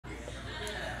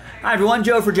Hi everyone,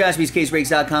 Joe for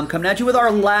JaspysCaseBreaks.com coming at you with our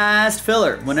last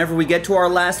filler. Whenever we get to our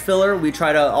last filler, we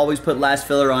try to always put last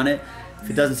filler on it.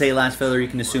 If it doesn't say last filler, you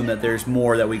can assume that there's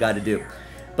more that we got to do.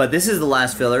 But this is the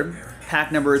last filler,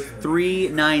 pack number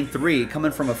 393,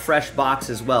 coming from a fresh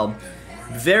box as well.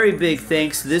 Very big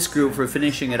thanks to this group for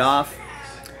finishing it off.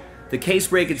 The case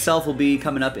break itself will be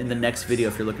coming up in the next video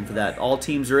if you're looking for that. All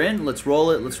teams are in. Let's roll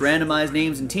it. Let's randomize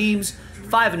names and teams.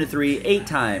 5 into 3, 8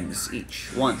 times each.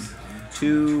 1,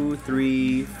 2,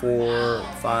 3, 4,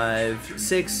 5,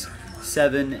 6,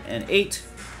 7, and 8.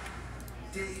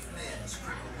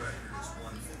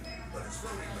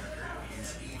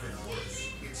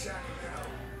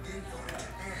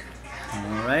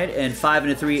 All right, and 5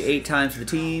 into 3, 8 times for the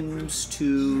teams.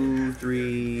 2,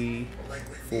 3,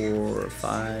 4,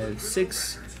 5,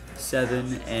 6,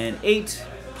 7, and 8.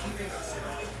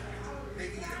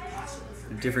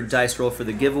 A different dice roll for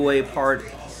the giveaway part,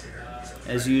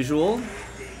 as usual.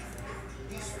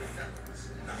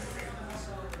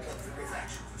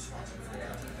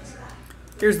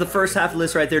 Here's the first half of the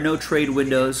list right there, no trade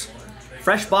windows.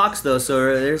 Fresh box though,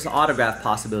 so there's autograph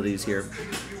possibilities here.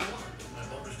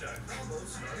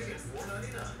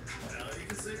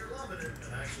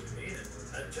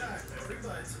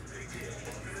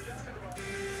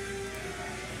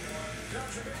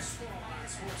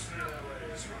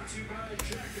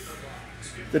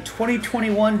 The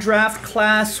 2021 draft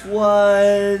class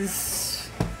was...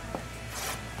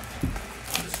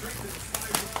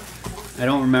 I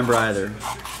don't remember either.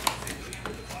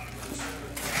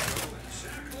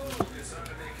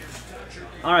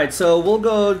 Alright, so we'll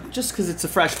go, just because it's a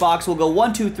fresh box, we'll go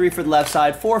 1, 2, 3 for the left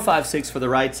side, 4, 5, 6 for the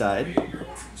right side.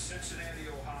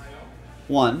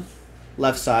 1,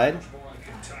 left side.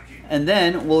 And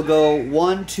then we'll go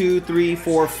 1, 2, 3,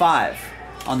 4, 5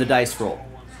 on the dice roll.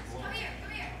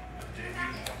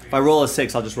 If I roll a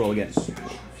 6, I'll just roll again.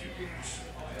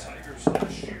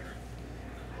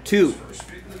 2.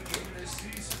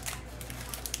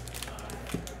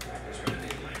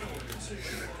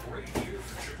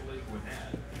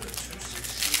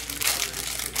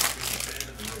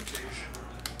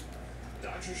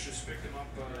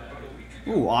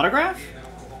 Ooh, autograph?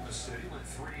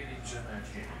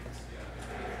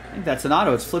 I think that's an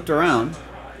auto. It's flipped around.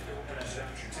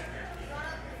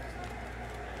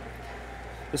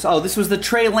 This was the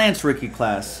Trey Lance rookie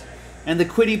class, and the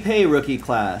Kwity Paye rookie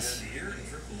class,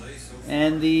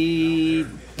 and the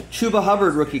Chuba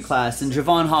Hubbard rookie class, and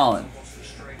Javon Holland.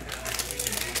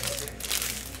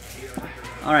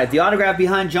 All right, the autograph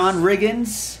behind John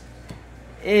Riggins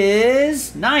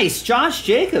is nice. Josh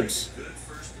Jacobs.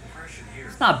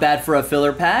 It's not bad for a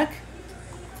filler pack.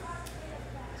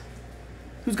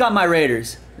 Who's got my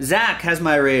Raiders? Zach has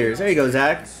my Raiders. There you go,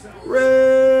 Zach.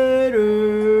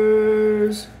 Raiders.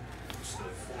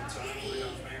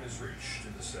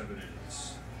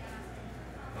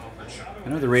 I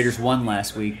know the Raiders won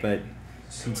last week, but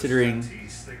considering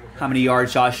how many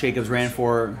yards Josh Jacobs ran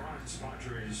for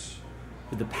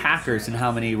with the Packers and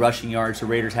how many rushing yards the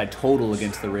Raiders had total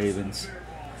against the Ravens,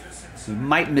 we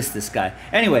might miss this guy.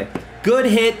 Anyway, good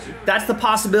hit. That's the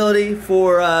possibility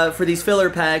for these filler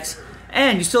packs.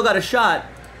 And you still got a shot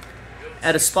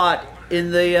at a spot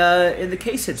in the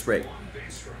case hits break.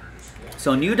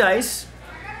 So new dice,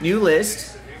 new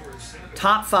list,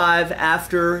 top 5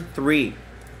 after 3.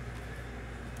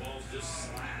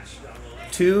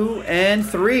 2 and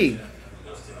 3.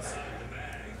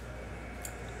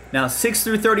 Now 6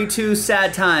 through 32,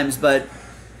 sad times, but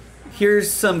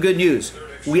here's some good news.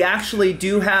 We actually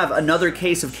do have another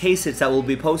case of case hits that we'll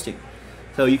be posting.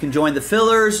 So you can join the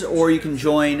fillers, or you can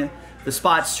join the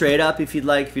spots straight up if you'd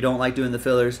like, if you don't like doing the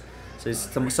fillers. So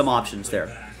there's some options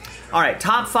there. All right,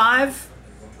 top 5.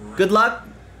 Good luck.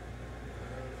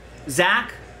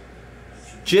 Zach,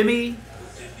 Jimmy,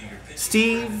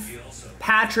 Steve,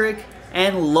 Patrick,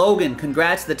 and Logan.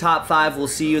 Congrats to the top 5. We'll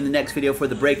see you in the next video for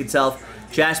the break itself.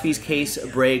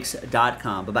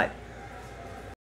 JaspysCaseBreaks.com. Bye-bye.